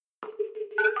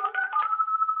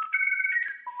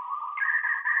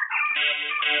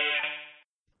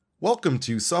Welcome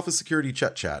to Sophos Security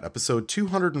Chet Chat, episode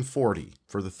 240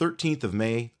 for the 13th of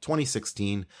May,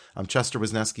 2016. I'm Chester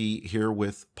Wisniewski here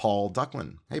with Paul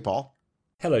Ducklin. Hey, Paul.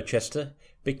 Hello, Chester.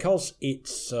 Because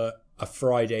it's a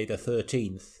Friday the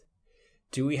 13th,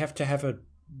 do we have to have a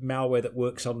malware that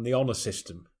works on the honor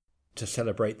system to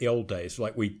celebrate the old days?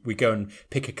 Like we go and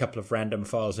pick a couple of random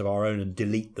files of our own and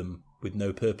delete them with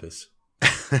no purpose?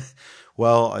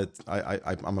 Well,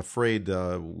 I'm afraid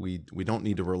we don't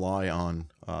need to rely on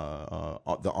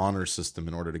the honor system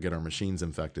in order to get our machines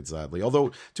infected, sadly.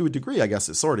 Although, to a degree, I guess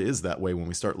it sort of is that way when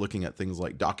we start looking at things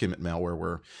like document malware,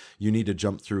 where you need to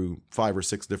jump through 5 or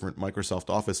 6 different Microsoft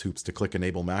Office hoops to click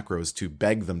enable macros to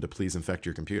beg them to please infect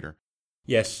your computer.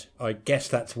 Yes, I guess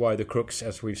that's why the crooks,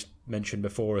 as we've mentioned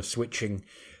before, are switching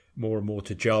more and more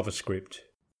to JavaScript.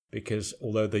 Because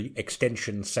although the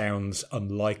extension sounds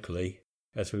unlikely,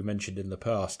 as we mentioned in the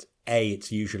past, A,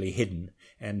 it's usually hidden,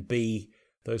 and B,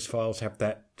 those files have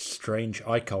that strange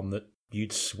icon that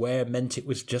you'd swear meant it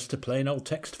was just a plain old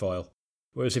text file.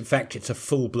 Whereas in fact it's a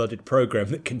full-blooded program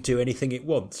that can do anything it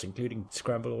wants, including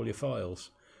scramble all your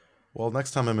files. Well,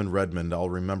 next time I'm in Redmond, I'll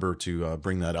remember to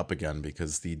bring that up again,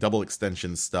 because the double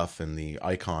extension stuff and the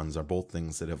icons are both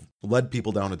things that have led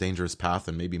people down a dangerous path,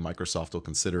 and maybe Microsoft will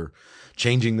consider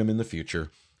changing them in the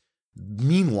future.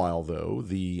 Meanwhile, though,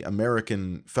 the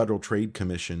American Federal Trade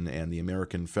Commission and the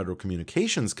American Federal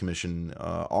Communications Commission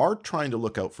are trying to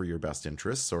look out for your best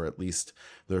interests, or at least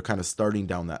they're kind of starting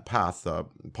down that path.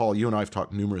 Paul, you and I have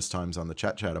talked numerous times on the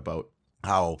Chat about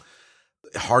how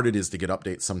hard it is to get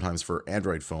updates sometimes for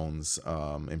Android phones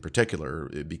in particular,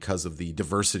 because of the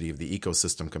diversity of the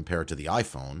ecosystem compared to the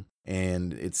iPhone.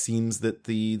 And it seems that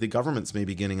the government's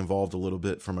maybe getting involved a little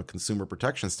bit from a consumer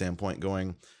protection standpoint,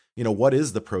 going, you know, what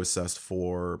is the process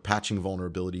for patching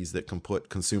vulnerabilities that can put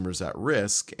consumers at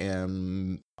risk?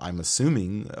 And I'm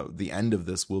assuming the end of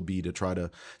this will be to try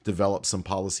to develop some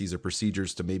policies or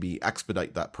procedures to maybe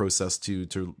expedite that process to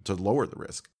lower the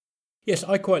risk. Yes,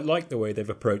 I quite like the way they've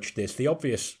approached this. The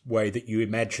obvious way that you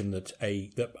imagine that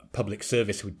public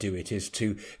service would do it is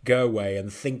to go away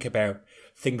and think about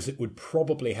things that would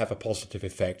probably have a positive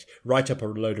effect, write up a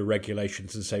load of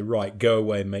regulations and say, right, go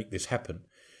away and make this happen.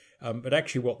 But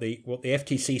actually what the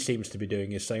FTC seems to be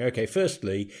doing is saying, okay,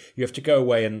 firstly, you have to go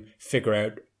away and figure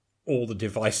out all the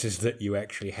devices that you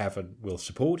actually have and will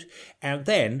support. And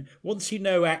then, once you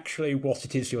know actually what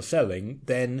it is you're selling,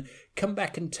 then come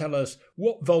back and tell us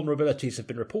what vulnerabilities have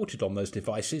been reported on those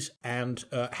devices and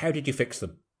how did you fix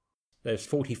them. There's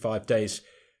 45 days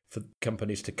for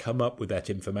companies to come up with that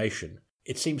information.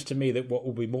 It seems to me that what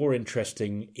will be more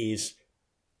interesting is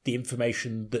the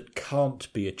information that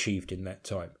can't be achieved in that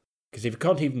time. Because if you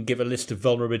can't even give a list of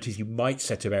vulnerabilities you might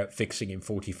set about fixing in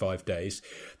 45 days,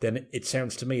 then it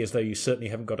sounds to me as though you certainly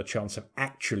haven't got a chance of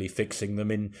actually fixing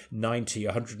them in 90,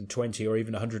 120, or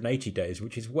even 180 days,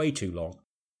 which is way too long.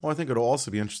 Well, I think it'll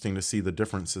also be interesting to see the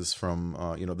differences from,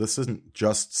 this isn't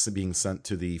just being sent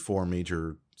to the 4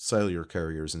 major cellular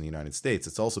carriers in the United States.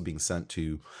 It's also being sent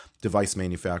to device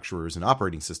manufacturers and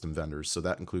operating system vendors. So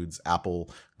that includes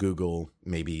Apple, Google,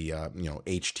 maybe,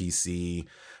 HTC,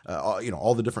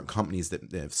 all the different companies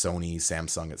that have Sony,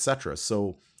 Samsung, etc.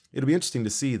 So it'll be interesting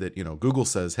to see that, Google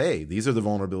says, hey, these are the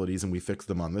vulnerabilities and we fixed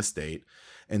them on this date.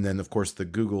 And then, of course, the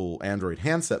Google Android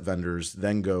handset vendors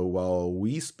then go, well,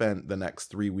 we spent the next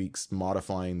 3 weeks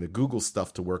modifying the Google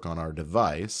stuff to work on our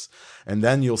device. And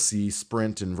then you'll see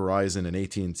Sprint and Verizon and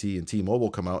AT&T and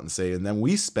T-Mobile come out and say, and then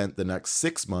we spent the next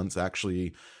 6 months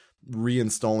actually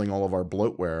reinstalling all of our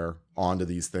bloatware onto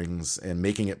these things and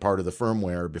making it part of the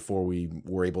firmware before we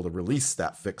were able to release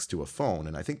that fix to a phone.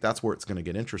 And I think that's where it's going to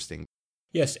get interesting.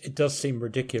 Yes, it does seem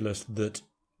ridiculous that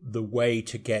the way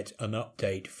to get an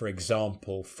update, for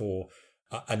example, for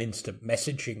an instant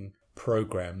messaging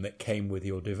program that came with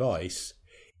your device,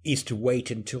 is to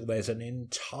wait until there's an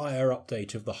entire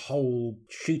update of the whole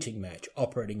shooting match,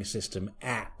 operating system,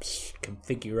 apps,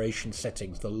 configuration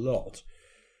settings, the lot.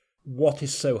 What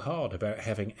is so hard about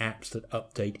having apps that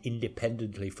update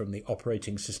independently from the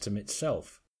operating system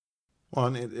itself? Well,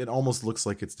 and it almost looks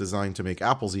like it's designed to make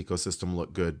Apple's ecosystem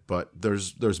look good, but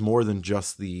there's more than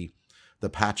just the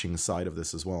patching side of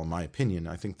this as well, in my opinion.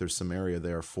 I think there's some area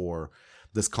there for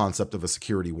this concept of a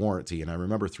security warranty. And I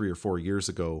remember 3 or 4 years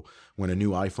ago when a new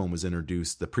iPhone was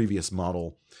introduced, the previous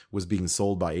model was being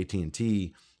sold by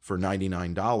AT&T for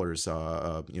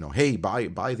 $99, hey,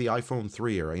 buy the iPhone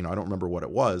 3, or, I don't remember what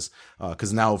it was,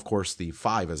 because now, of course, the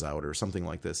 5 is out or something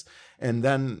like this. And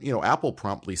then, Apple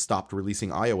promptly stopped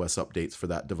releasing iOS updates for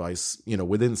that device,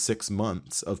 within 6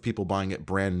 months of people buying it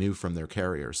brand new from their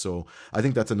carrier. So I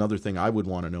think that's another thing I would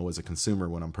want to know as a consumer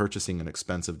when I'm purchasing an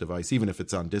expensive device, even if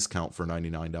it's on discount for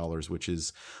 $99, which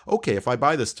is, okay, if I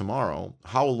buy this tomorrow,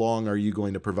 how long are you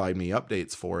going to provide me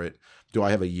updates for it? Do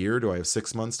I have a year? Do I have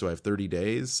 6 months? Do I have 30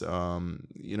 days?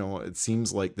 It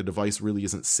seems like the device really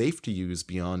isn't safe to use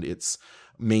beyond its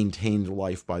maintained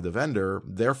life by the vendor.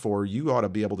 Therefore, you ought to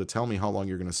be able to tell me how long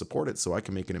you're going to support it so I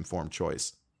can make an informed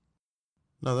choice.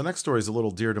 Now, the next story is a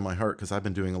little dear to my heart because I've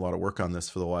been doing a lot of work on this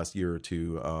for the last year or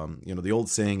two. The old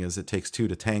saying is it takes two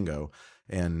to tango.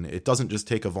 And it doesn't just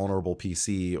take a vulnerable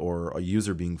PC or a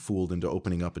user being fooled into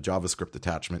opening up a JavaScript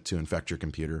attachment to infect your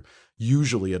computer.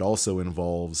 Usually it also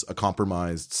involves a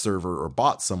compromised server or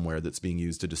bot somewhere that's being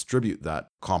used to distribute that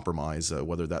compromise,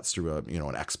 whether that's through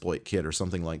an exploit kit or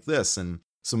something like this. And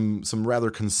some rather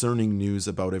concerning news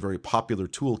about a very popular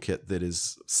toolkit that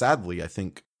is, sadly, I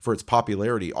think, for its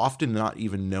popularity, often not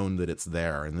even known that it's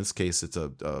there. In this case, it's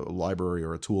a library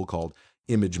or a tool called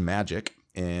ImageMagick.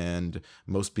 And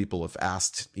most people, if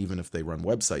asked, even if they run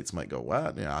websites, might go,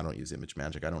 what? Yeah, I don't use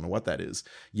ImageMagick. I don't know what that is.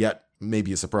 Yet,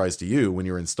 maybe a surprise to you when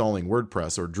you're installing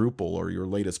WordPress or Drupal or your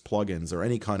latest plugins or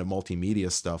any kind of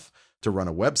multimedia stuff to run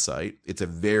a website. It's a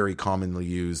very commonly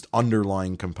used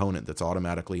underlying component that's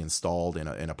automatically installed in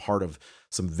a part of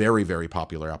some very, very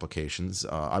popular applications.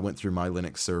 I went through my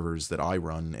Linux servers that I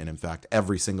run, and in fact,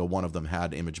 every single one of them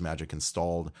had ImageMagick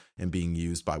installed and being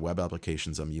used by web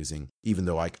applications I'm using, even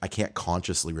though I can't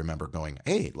consciously remember going,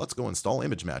 hey, let's go install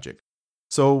ImageMagick.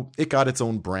 So it got its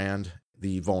own brand,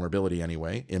 the vulnerability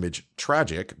anyway,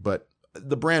 ImageTragick, but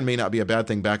the brand may not be a bad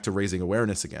thing back to raising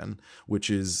awareness again, which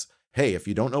is, hey, if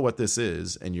you don't know what this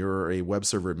is and you're a web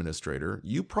server administrator,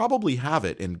 you probably have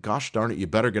it. And gosh darn it, you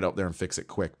better get out there and fix it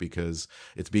quick because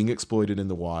it's being exploited in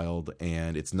the wild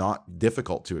and it's not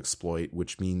difficult to exploit,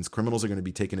 which means criminals are going to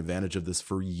be taking advantage of this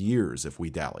for years if we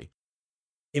dally.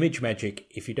 ImageMagick,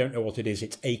 if you don't know what it is,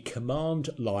 it's a command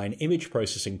line image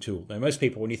processing tool. Now, most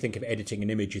people, when you think of editing an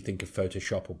image, you think of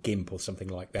Photoshop or GIMP or something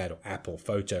like that, or Apple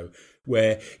Photo,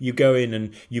 where you go in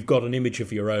and you've got an image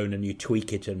of your own and you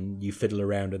tweak it and you fiddle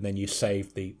around and then you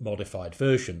save the modified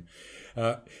version.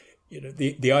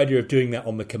 The idea of doing that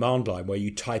on the command line where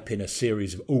you type in a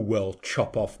series of,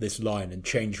 chop off this line and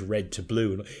change red to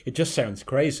blue, it just sounds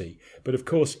crazy. But of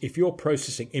course, if you're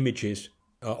processing images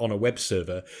on a web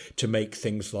server to make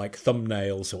things like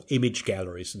thumbnails or image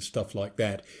galleries and stuff like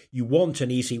that, you want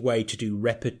an easy way to do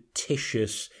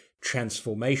repetitious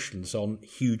transformations on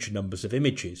huge numbers of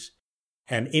images.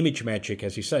 And ImageMagick,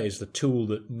 as you say, is the tool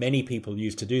that many people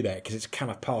use to do that because it's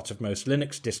kind of part of most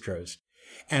Linux distros.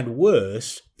 And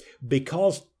worse,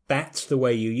 because that's the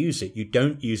way you use it, you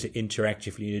don't use it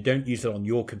interactively, you don't use it on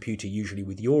your computer usually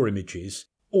with your images,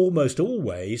 almost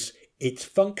always its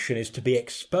function is to be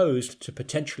exposed to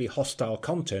potentially hostile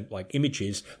content like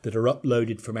images that are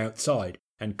uploaded from outside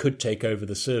and could take over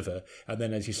the server. And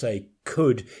then, as you say,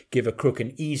 could give a crook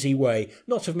an easy way,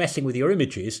 not of messing with your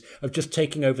images, of just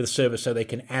taking over the server so they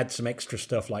can add some extra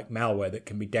stuff like malware that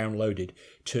can be downloaded,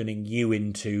 turning you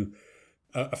into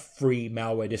a free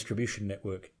malware distribution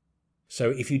network. So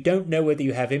if you don't know whether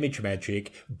you have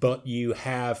ImageMagick, but you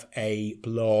have a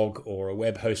blog or a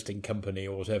web hosting company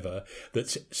or whatever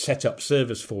that's set up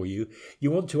servers for you,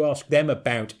 you want to ask them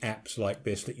about apps like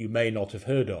this that you may not have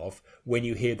heard of when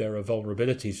you hear there are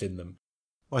vulnerabilities in them.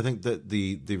 Well, I think that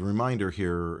the reminder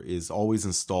here is always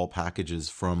install packages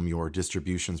from your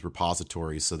distribution's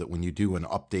repository so that when you do an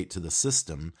update to the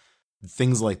system,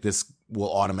 things like this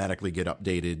will automatically get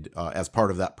updated as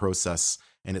part of that process.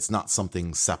 And it's not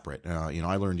something separate.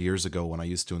 I learned years ago when I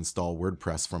used to install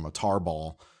WordPress from a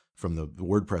tarball from the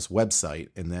WordPress website,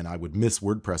 and then I would miss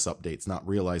WordPress updates, not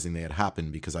realizing they had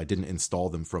happened because I didn't install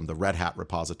them from the Red Hat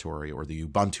repository or the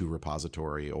Ubuntu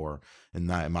repository or, in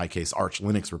my case, Arch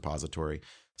Linux repository.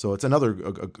 So it's another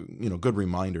good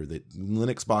reminder that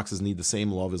Linux boxes need the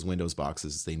same love as Windows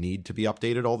boxes. They need to be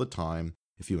updated all the time.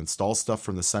 If you install stuff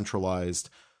from the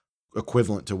centralized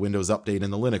equivalent to Windows Update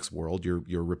in the Linux world,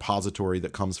 your repository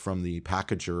that comes from the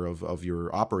packager of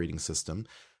your operating system,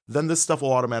 then this stuff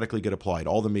will automatically get applied.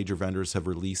 All the major vendors have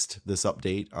released this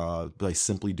update by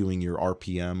simply doing your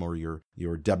RPM or your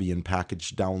Debian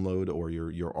package download or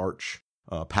your Arch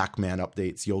Pacman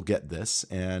updates. You'll get this,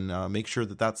 and make sure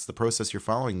that that's the process you're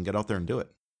following and get out there and do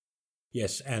it.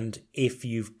 Yes, and if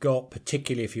you've got,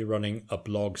 particularly if you're running a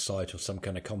blog site or some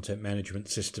kind of content management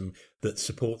system that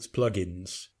supports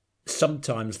plugins,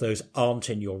 sometimes those aren't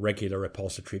in your regular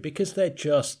repository because they're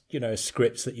just,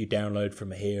 scripts that you download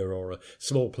from here or a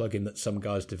small plugin that some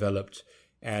guys developed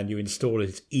and you install it.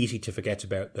 It's easy to forget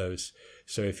about those.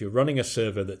 So if you're running a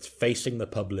server that's facing the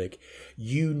public,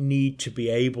 you need to be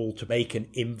able to make an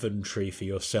inventory for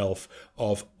yourself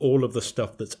of all of the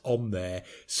stuff that's on there.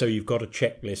 So you've got a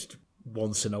checklist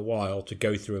once in a while to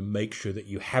go through and make sure that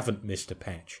you haven't missed a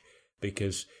patch.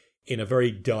 Because in a very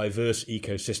diverse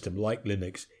ecosystem like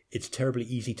Linux, it's terribly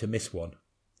easy to miss one.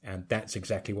 And that's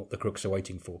exactly what the crooks are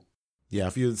waiting for. Yeah,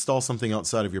 if you install something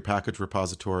outside of your package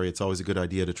repository, it's always a good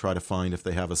idea to try to find if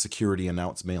they have a security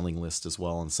announce mailing list as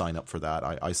well and sign up for that.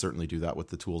 I certainly do that with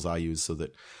the tools I use so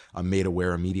that I'm made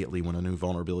aware immediately when a new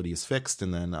vulnerability is fixed,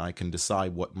 and then I can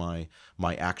decide what my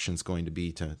action's going to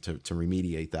be to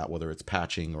remediate that, whether it's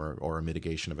patching or a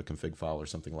mitigation of a config file or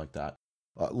something like that.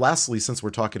 Lastly, since we're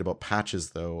talking about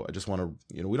patches, though, I just want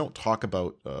to, we don't talk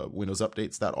about Windows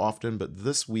updates that often, but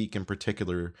this week in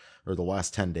particular, or the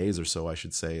last 10 days or so, I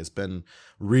should say, has been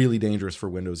really dangerous for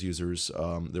Windows users.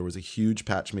 There was a huge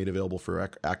patch made available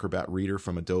for Acrobat Reader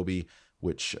from Adobe,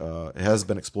 which has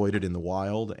been exploited in the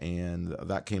wild, and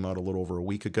that came out a little over a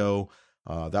week ago.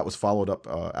 That was followed up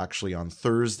actually on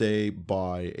Thursday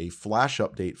by a Flash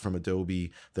update from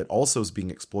Adobe that also is being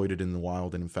exploited in the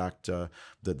wild. And in fact,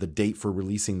 the date for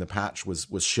releasing the patch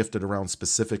was shifted around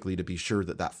specifically to be sure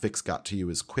that fix got to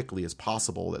you as quickly as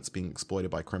possible. That's being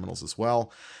exploited by criminals as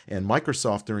well. And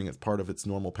Microsoft, during part of its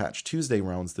normal Patch Tuesday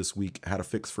rounds this week, had a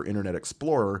fix for Internet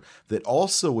Explorer that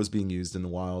also was being used in the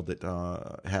wild that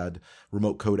had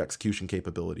remote code execution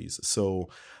capabilities. So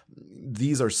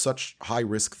these are such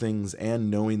high-risk things, and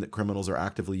knowing that criminals are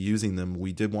actively using them,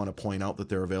 we did want to point out that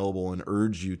they're available and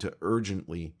urge you to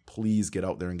urgently please get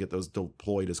out there and get those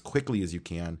deployed as quickly as you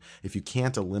can. If you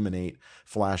can't eliminate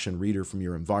Flash and Reader from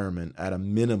your environment, at a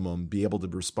minimum, be able to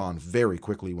respond very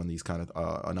quickly when these kind of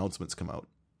announcements come out.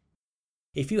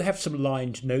 If you have some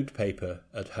lined notepaper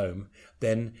at home,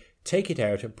 then take it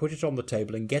out and put it on the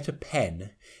table and get a pen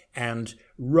and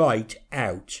write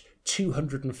out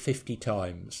 250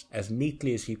 times, as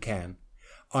neatly as you can,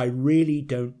 I really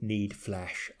don't need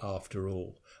Flash after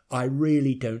all. I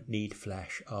really don't need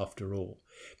Flash after all.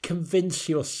 Convince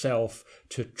yourself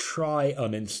to try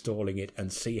uninstalling it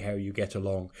and see how you get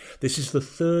along. This is the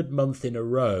third month in a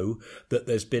row that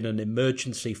there's been an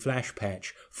emergency Flash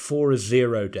patch for a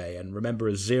 0 day. And remember,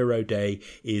 a 0 day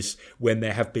is when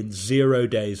there have been 0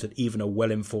 days that even a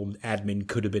well-informed admin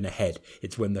could have been ahead.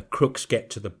 It's when the crooks get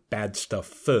to the bad stuff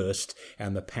first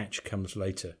and the patch comes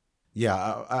later.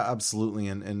 Yeah, absolutely,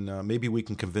 and maybe we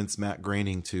can convince Matt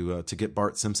Groening to get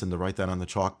Bart Simpson to write that on the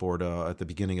chalkboard at the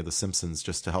beginning of The Simpsons,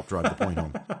 just to help drive the point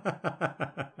home.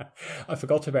 I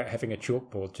forgot about having a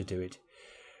chalkboard to do it.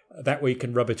 That way you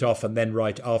can rub it off and then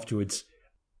write afterwards,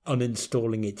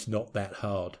 uninstalling it's not that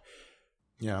hard.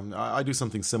 Yeah, I do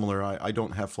something similar. I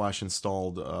don't have Flash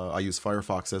installed. I use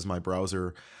Firefox as my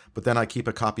browser, but then I keep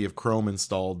a copy of Chrome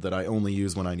installed that I only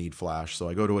use when I need Flash. So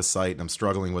I go to a site and I'm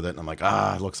struggling with it, and I'm like,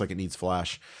 it looks like it needs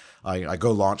Flash. I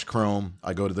go launch Chrome.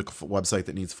 I go to the website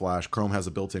that needs Flash. Chrome has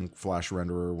a built-in Flash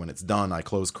renderer. When it's done, I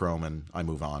close Chrome and I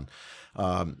move on.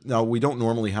 Now, we don't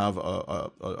normally have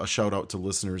a shout-out to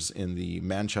listeners in the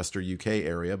Manchester, UK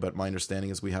area, but my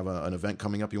understanding is we have an event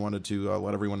coming up you wanted to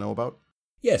let everyone know about?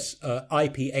 Yes,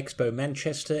 IP Expo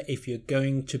Manchester. If you're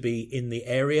going to be in the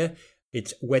area,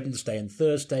 it's Wednesday and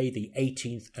Thursday, the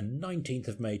 18th and 19th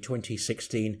of May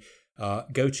 2016.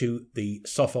 Go to the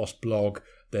Sophos blog.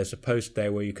 There's a post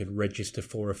there where you can register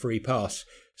for a free pass.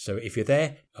 So if you're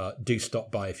there, do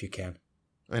stop by if you can.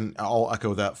 And I'll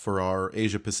echo that for our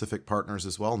Asia Pacific partners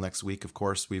as well. Next week, of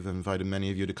course, we've invited many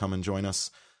of you to come and join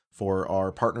us for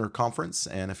our partner conference.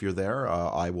 And if you're there,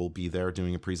 I will be there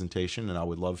doing a presentation, and I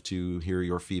would love to hear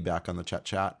your feedback on the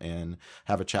chat and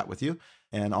have a chat with you.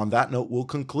 And on that note, we'll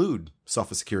conclude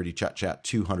Sophos Security Chat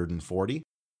 240.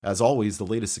 As always, the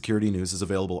latest security news is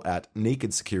available at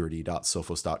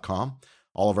nakedsecurity.sophos.com.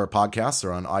 All of our podcasts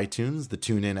are on iTunes, the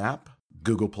TuneIn app,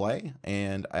 Google Play,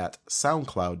 and at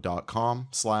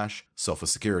soundcloud.com/Sophos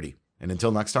Security. And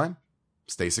until next time,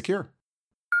 stay secure.